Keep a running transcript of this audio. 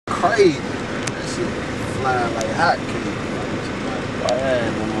crazy. That shit flying like hotcakes. I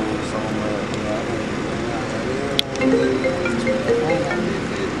had to move somewhere.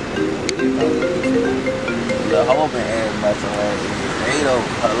 The whole been ass about your ass. Hey though,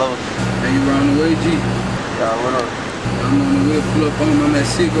 hello. Hey, you on the way, G? Y'all, what up? I'm on the way, pull up on my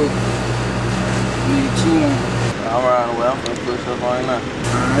Mexico. Need 2 on. I'm around the way, I'm finna push up on you now.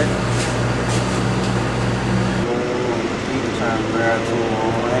 Alright. Keep trying to grab 2 on.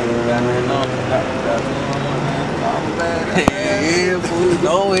 I ain't even got nothing on. Yeah, fool.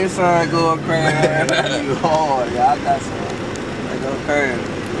 No inside going crazy. You hard, y'all. I got some. They go crazy.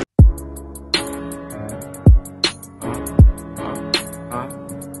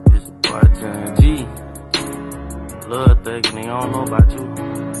 It's a part-time G. Love thinking they don't know about you.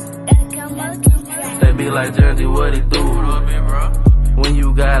 They be like, Jersey, what it do? When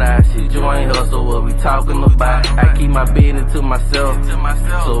you got our shit, you ain't hustle, what we talking about? I keep my business to myself,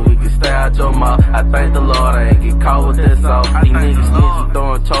 so we can stay out your mouth. I thank the Lord I ain't get caught with that sauce. These niggas snitching,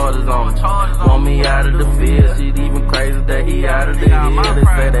 throwing charges on me. Want me out of the field, shit even crazy that he out of the hill. They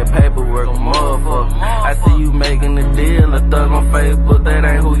say that paperwork a motherfucker. I see you making a deal, a thug on Facebook, that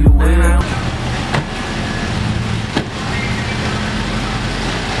ain't who you with.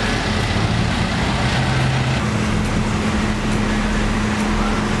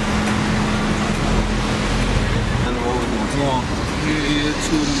 Yeah,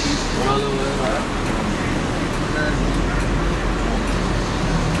 2 of them.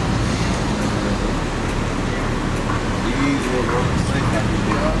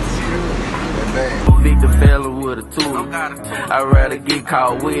 Convicted felon with a tool. I'd rather get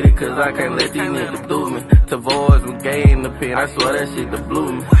caught with it, cause I can't let these niggas do me. Divorce and gay in the pen, I swear that shit that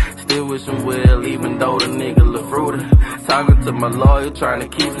blew me. Still wish him well, even though the nigga look fruity. Talking to my lawyer, trying to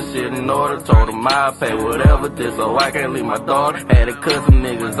keep the shit in order. Told him I'll pay whatever this, so I can't leave my daughter. Had to cut some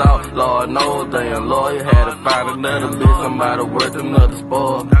niggas off, Lord knows they a lawyer. Had to find another bitch, somebody worth another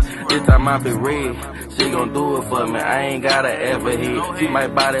spoil. This time I be red, she gon' do it for me, I ain't gotta ever hit. She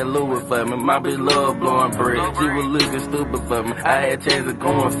might buy that Louis for me, my bitch love blowing bread. She was looking stupid for me, I had chances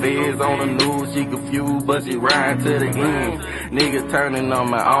going feds on the news. She confused, but she riding to the end. Nigga turning on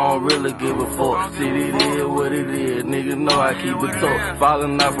me, I don't really give a fuck. Shit, it is what it is, nigga know I keep it tough.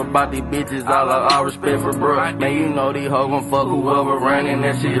 Falling off about these bitches, all respect for bruh. Man, you know these hoes gon' fuck whoever running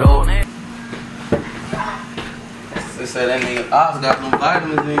that shit up. They say that nigga Oz got them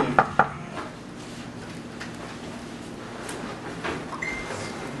vitamins in.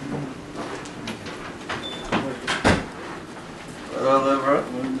 What up, little bro?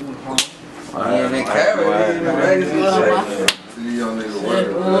 I ain't in carrot. See y'all niggas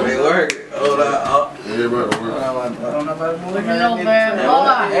working. They work. Hold on. Everybody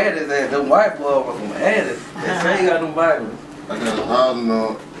working. Them white boys were from Addis. They say you got them vitamins. I got 1,000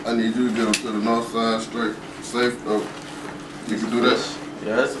 on. I need you to get them to the north side straight. Safe though. You can do that?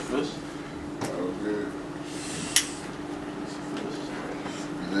 Yeah, that's a fish. Okay.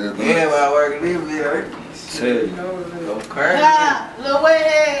 Everybody working this bitch. Shit. Go crazy. Little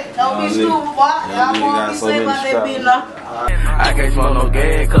way, don't be stupid, boy. Y'all won't be saying about that bitch now. I can't smoke no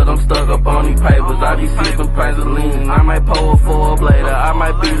gas, cause I'm stuck up on these papers. I be sipping Vaseline. I might pull for a later. I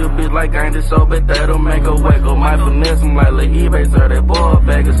might beat a bitch like I ain't just so bet that'll make her wake up. Might finesse him like Lil eBay, sir, that boy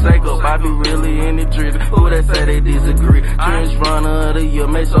bag of shake up. I be really in the trenches. Who they say they disagree? Trench runner of the year,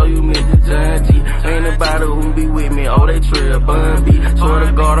 make sure you miss the John G. Ain't nobody who be with me, oh they trail Bun B. Swear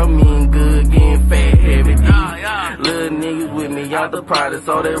to God, I'm eating good, getting fat, heavy D. Little niggas with me out the product,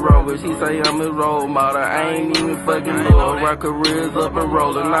 so they roll with. She say I'm a role model, I ain't even fucking know. Our careers up and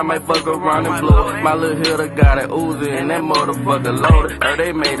rolling, I might fuck around and blow. My little hitter got it oozing and that motherfucker loaded. Heard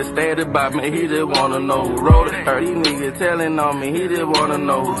they made a status about me, he just wanna know who wrote it. Heard these niggas telling on me, he just wanna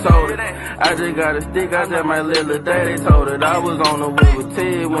know who told it. I just got a stick, I just might let little daddy told it. I was on the way with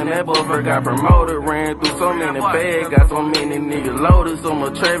Ted when that boy first got promoted. Ran through so many bags, got so many niggas loaded. So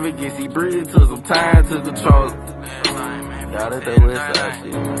much traffic, get see breathe, took some time to control it. Y'all that Westside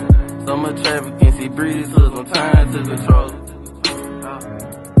shit. So much traffic, can see breeze, took some time to control it.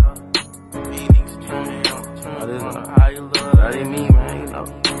 I didn't mean, man, you know.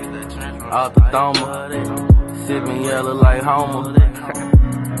 Out the doma, sipping yellow like Homer.